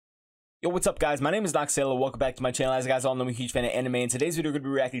Yo, what's up guys? My name is Noxella. Welcome back to my channel. As you guys all know, I'm a huge fan of anime. In today's video, we're going to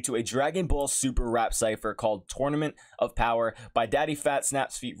be reacting to a Dragon Ball Super rap cypher called Tournament of Power by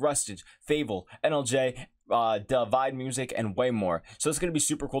Daddyphatsnaps feat. Rustage, Fable, NLJ, Divide Music, and way more. So it's going to be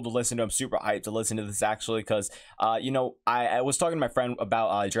super cool to listen to. I'm super hyped to listen to this actually because, you know, I was talking to my friend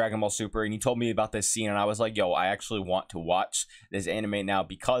about Dragon Ball Super and he told me about this scene and I was like, yo, I actually want to watch this anime now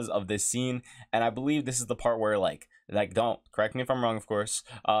because of this scene. And I believe this is the part where like don't correct me if I'm wrong, of course.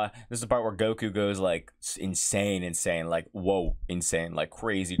 This is the part where Goku goes like insane, like whoa, insane, like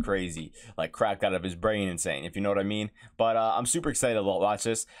crazy, like cracked out of his brain insane, if you know what I mean. But I'm super excited to watch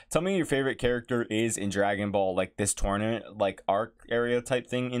this. Tell me your favorite character is in Dragon Ball, like this tournament, like arc area type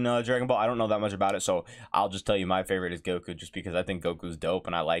thing in Dragon Ball. I don't know that much about it, so I'll just tell you my favorite is Goku, just because I think Goku's dope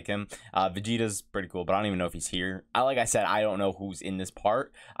and I like him. Vegeta's pretty cool, but I don't even know if he's here. Like I said, I don't know who's in this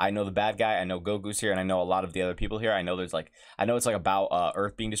part. I know the bad guy, I know Goku's here, and I know a lot of the other people here. I know it's like about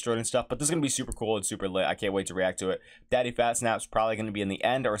Earth being destroyed and stuff, but this is gonna be super cool and super lit. I can't wait to react to it. Daddyphatsnaps probably gonna be in the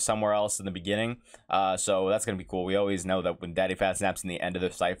end or somewhere else in the beginning, so that's gonna be cool. We always know that when Daddyphatsnaps in the end of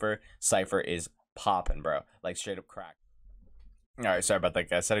the Cypher is popping, bro, like straight up crack. All right, sorry about that,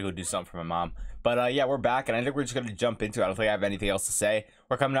 guys. I had to go do something for my mom. But yeah, we're back, and I think we're just gonna jump into it. I don't think I have anything else to say.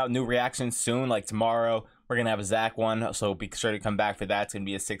 We're coming out with new reactions soon, like tomorrow. We're gonna have a Zach one, so be sure to come back for that. It's gonna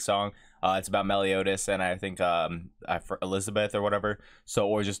be a 6 song. It's about Meliodas and I think for Elizabeth or whatever. So,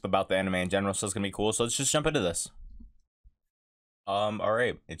 or just about the anime in general. So it's gonna be cool. So let's just jump into this. All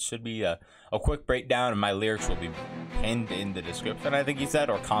right, it should be a quick breakdown, and my lyrics will be pinned in the description, I think he said,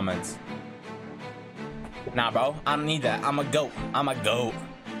 or comments. Nah, bro, I don't need that. I'm a goat.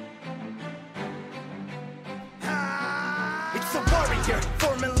 It's a warrior,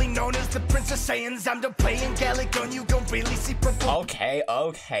 formerly known as the Prince of Saiyans. I'm done playing Gallic on you, gon' really see purple.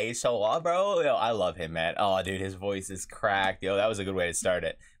 Okay, so bro, yo, I love him, man. Oh, dude, his voice is cracked. Yo, that was a good way to start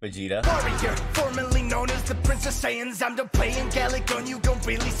it. Vegeta. Warrior, formerly known as the Prince of Saiyans. I'm done playing Gallic on you, gon'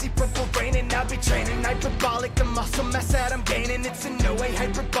 really see purple rain. And I'll be training hyperbolic, the muscle mass that I'm gaining. It's in no way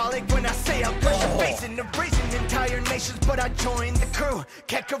hyperbolic when I say I'll push your face and erasing entire nations. But I joined the crew.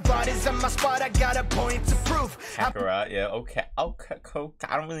 Kakarot is on my spot, I got a point to prove. Kakarot, yeah, okay, cool.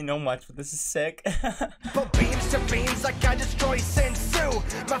 I don't really know much, but this is sick. But beams to beams like I destroy Sensu.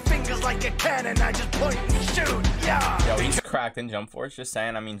 My fingers like a cannon, I just point and shoot. Yeah. Yo, he's cracked in Jump Force, just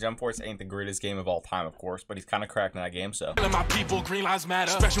saying. I mean, Jump Force ain't the greatest game of all time, of course, but he's kind of cracked in that game, so. My people, green lives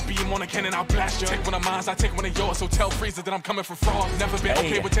matter. Special beam on a cannon, I'll blast you. Take one of mine, I take one of yours. So tell Freezer that I'm coming for fraud. Never been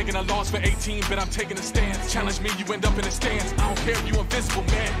okay with taking a loss for 18, but I'm taking a stance. Challenge me, you end up in a stance. I don't care if you invisible,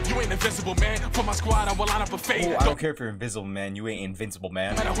 man. You ain't invincible, man. For my squad, I will line up a fade. Ooh, I don't care if you're invisible, man. You ain't invincible,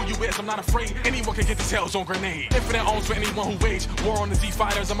 man. No matter who you is, I'm not afraid. Anyone can get the tails on grenade. Infinite owns for anyone who wage war on the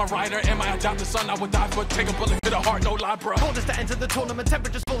Z-fighters. I'm a rider, and my adopted son I would die for. Take a bullet to the heart, no lie, bro. Told us to enter the tournament,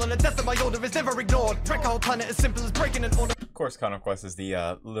 temperature's full, and the death of my order is never ignored. Break a whole planet as simple as breaking an order. Of course, Conquest is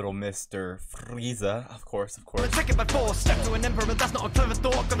the little Mr. Frieza. Of course. Take it by force, step to an emperor, that's not a clever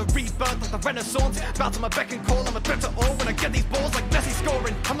thought. Gonna rebirth like the Renaissance. Bow to my beck and call, I'm a threat to all. When I get these balls like Messi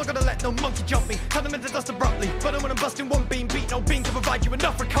scoring, I'm not gonna let no monkey jump me. Turn them into dust abruptly. But when I'm busting one beam, beat no beam to provide you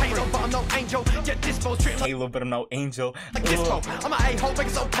enough recovery. Halo, but I'm no angel, yet disposed treat Halo, but I'm no angel. Like dispo, I'm a a-hole, make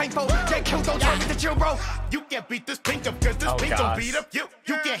it so painful. Get killed, don't tell me to chill, bro. You can't beat this pink up, cause this pink don't beat up you.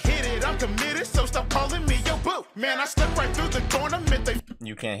 You can't hit it, I'm committed, so stop calling me your boo. Man, I stepped right through the tournament.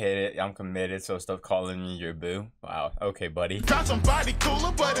 You can't hit it, I'm committed, so stop calling me your boo. Wow, okay, buddy. Found somebody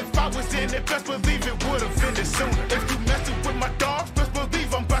cooler, but if I was in it, best believe it would have ended sooner. If you messing with my dogs, best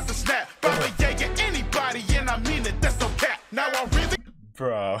believe I'm about to snap. Baba Yaga, anybody, and I mean it, that's no cap. Now I really...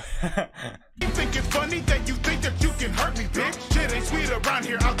 Bro. You think it's funny that you think that you can hurt me, bitch? Shit ain't sweet around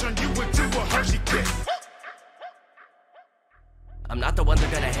here, I'll turn you into a Hershey kiss. I'm not the one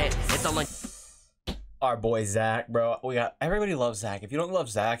they're gonna hit. It's all like Our boy Zach, bro. Everybody loves Zach. If you don't love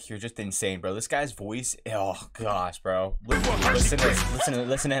Zach, you're just insane, bro. This guy's voice, oh gosh, bro. Listen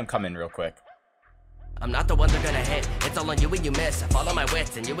to him come in real quick. I'm not the one they're gonna hit. It's all on you when you miss. I follow my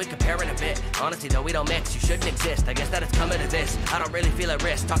wits and you would compare it a bit. Honestly though, we don't mix. You shouldn't exist. I guess that it's coming to this. I don't really feel a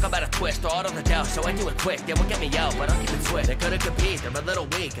risk. Talk about a twist or out of the doubt. So I do it quick. They won't get me out, but I'll keep it swift. They couldn't compete. They're a little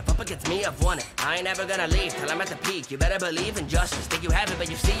weak. If up against me, I've won it. I ain't ever gonna leave till I'm at the peak. You better believe in justice. Think you have it, but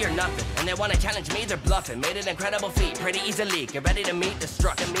you see you're nothing. And they wanna challenge me, they're bluffing. Made an incredible feat. Pretty easily. Get ready to meet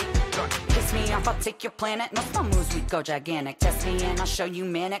destruction. Piss me off, I'll take your planet. No slow moves, we go gigantic. Test me and I'll show you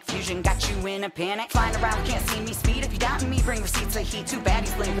manic. Fusion got you in a panic. Flying around, can't see me speed. If you doubt me, bring receipts of heat. Two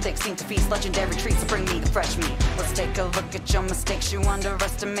baddies blame with seem to feast. Legendary treats, so bring me the fresh meat. Let's take a look at your mistakes you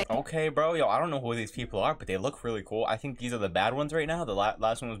underestimate. Okay, bro, yo, I don't know who these people are, but they look really cool. I think these are the bad ones right now. The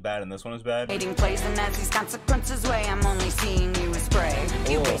last one was bad and this one was bad. Hating plays and as these consequences weigh, I'm only seeing you as prey.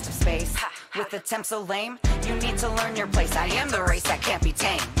 You waste of space. With attempts so lame, you need to learn your place. I am the race that can't be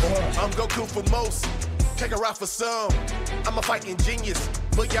tamed. I'm Goku for most, take a ride for some. I'm a fighting genius,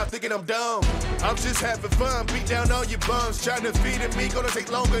 but y'all thinking I'm dumb. I'm just having fun, beat down all your bums. Trying to feed me, gonna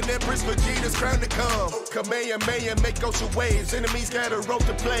take longer than Prince Vegeta's crown to come. Kamehameha, make ocean waves. Enemies got a role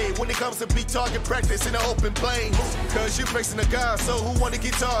to play when it comes to beat target practice in the open plains. Cause you're facing a god, so who want a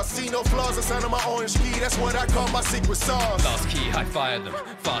guitar? See no flaws, the sound of my orange key, that's what I call my secret sauce. Last key, I fired them.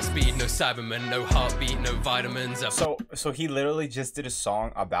 Fast speed, no Cyberman, no heartbeat, no vitamins. So he literally just did a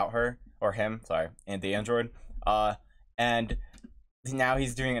song about her, or him, sorry, and the android. And now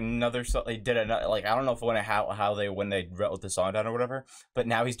he's doing another song. He did another, like, I don't know if when they wrote the song down or whatever, but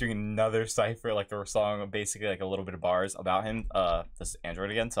now he's doing another Cypher, like a song, basically like a little bit of bars about him, this android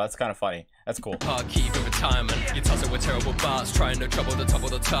again. So that's kind of funny. That's cool. Hard key for retirement. You toss it with terrible bars, trying no trouble the top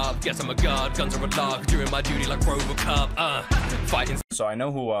of the top. Guess I'm a guard, guns are a lock, doing my duty like RoboCop. Fighting. So I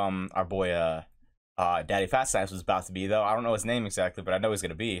know who our boy Daddyphatsnaps was about to be, though. I don't know his name exactly, but I know he's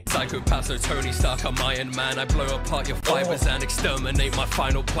gonna be. Psychopath, so Tony Stark, I'm Iron Man. I blow apart your fibers and exterminate my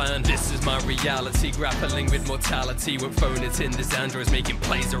final plan. This is my reality, grappling with mortality. With phone it's in, this android's making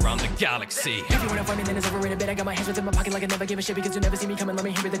plays around the galaxy. If you wanna find me, then it's over in a bit. I got my hands within my pocket like I never give a shit, because you never see me coming. Let me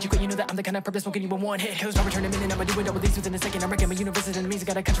hear it that you quit. You know that I'm the kind of purpose smoking you in one hit. Cause I'll return a minute, I'ma do it all with these within a second. I'm wrecking my universe's enemies. I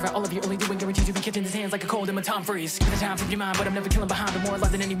got a country for all of you, only doing guarantees you be kicked in his hands like a cold in my Tom Freeze. Give the time from your mind, but I'm never killing behind. I'm more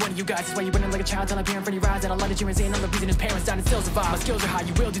alive than any one of you guys. That's why you're running like a child till I appear in front of your eyes. And I lie that you're insane. I'm the reason his parents died and still survive. My skills are high,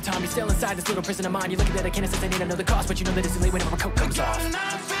 you will do time. You're still inside this little prison of mine. You're looking at a cannon since I need another cost, but you know that it's too late whenever my coat comes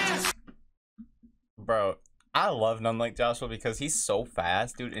off. Bro, I love None Like Joshua because he's so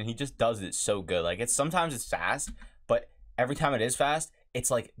fast, dude, and he just does it so good. Like, sometimes it's fast, but every time it is fast, it's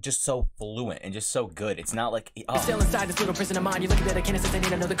like just so fluent and just so good. It's not like You're still inside this little prison of mine. You're looking at a cannon since I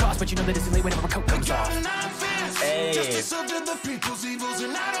need another cost, but you know that it's too late whenever my coat comes off. Hey. Justice of the people's evils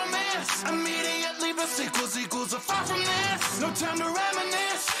and I don't miss. Immediately the sequels equals are far from this. No time to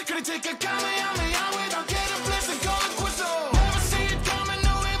reminisce. Gonna take a Kamehameha without getting bliss and call it quits. Never see it coming,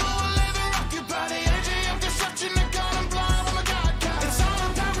 no evil will ever occupy the energy of deception. The God I'm blind, I'm a God. It's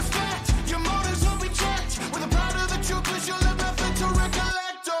all about respect. Your motives will be checked. With the pride of the troopers, you'll live nothing to recollect.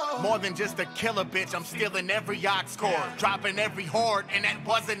 More than just a killer bitch, I'm stealing every ox core, dropping every horde, and that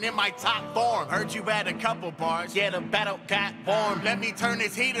wasn't in my top form. Heard you had a couple bars, yeah, the battle got warm. Let me turn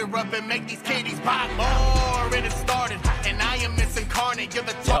this heater up and make these kitties pop more. It has started, and I am this incarnate. You're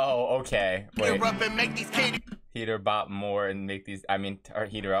the oh, okay. Wait. Up and make these kitties heater bop more and make these, or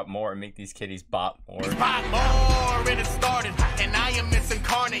heater up more and make these kitties bop more. Bop more, it has started, and I am this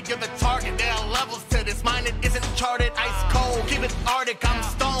incarnate. You're the target, there are levels to this mind, it isn't charted. Ice cold, keep it Arctic, I'm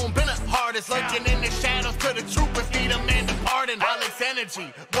stone, been the hardest. Lurking in the shadows to the troopers, need a man to pardon. Alex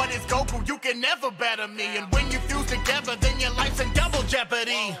energy, what is Goku? You can never better me. And when you fuse together, then your life's in double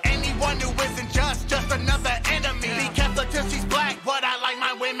jeopardy. Anyone who isn't just another enemy. Be careful till she's black, but I like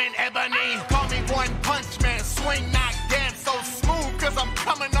my women ebony. Call me One Punch Man, swing, knock, dance so smooth, cause I'm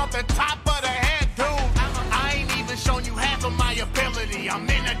coming off the top of the head, dude. I ain't even shown you half of my ability. I'm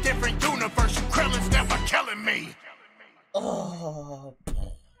in a different universe, you Krillin's never killing me. Oh.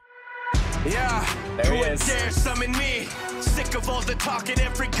 Yeah, there he who would is. dare summon me? Sick of all the talking,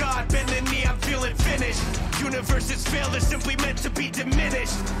 every god bend the knee, I'm feeling finished. Universes fail, they're simply meant to be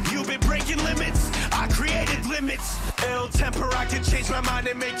diminished. You've been breaking limits, I created limits. Ill temper, I can change my mind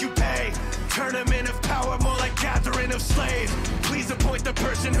and make you pay. Tournament of power, more like gathering of slaves. Please appoint the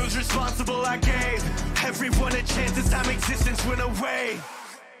person who's responsible, I gave everyone a chance, this time existence went away.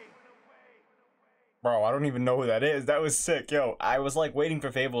 Bro, I don't even know who that is. That was sick, yo. I was like waiting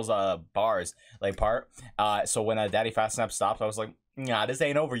for Fable's bars, like part. So when Daddyphatsnaps stopped, I was like, nah, this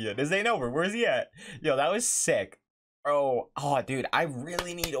ain't over yet. This ain't over. Where's he at? Yo, that was sick. Bro, oh dude, I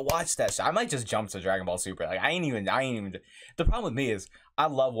really need to watch that shit. I might just jump to Dragon Ball Super. Like I ain't even. The problem with me is I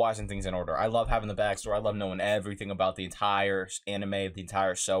love watching things in order. I love having the backstory. I love knowing everything about the entire anime, the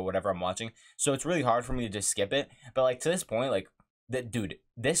entire show, whatever I'm watching. So it's really hard for me to just skip it. But like to this point, like. Dude,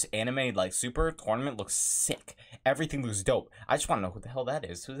 this anime like super tournament looks sick. Everything looks dope. I just want to know who the hell that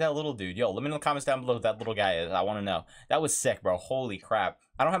is. Who's that little dude? Yo, let me know in the comments down below who that little guy is. I want to know. That was sick, bro. Holy crap.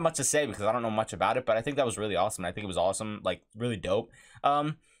 I don't have much to say because I don't know much about it, but I think that was really awesome. I think it was awesome, like really dope.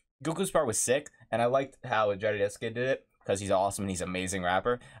 Goku's part was sick, and I liked how Daddyphatsnaps did it because he's awesome and he's an amazing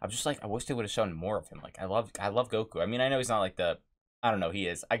rapper. I'm just like, I wish they would have shown more of him. Like I love Goku. I mean, I know he's not like the I don't know, he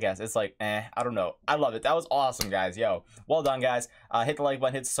is. I guess it's like, I don't know. I love it. That was awesome, guys. Yo, well done, guys. Hit the like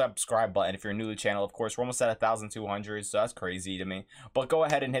button, hit the subscribe button if you're new to the channel. Of course, we're almost at 1,200, so that's crazy to me. But go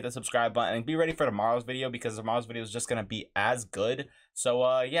ahead and hit the subscribe button and be ready for tomorrow's video because tomorrow's video is just gonna be as good.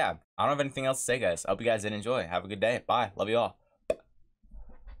 So yeah, I don't have anything else to say, guys. I hope you guys did enjoy. Have a good day. Bye. Love you all.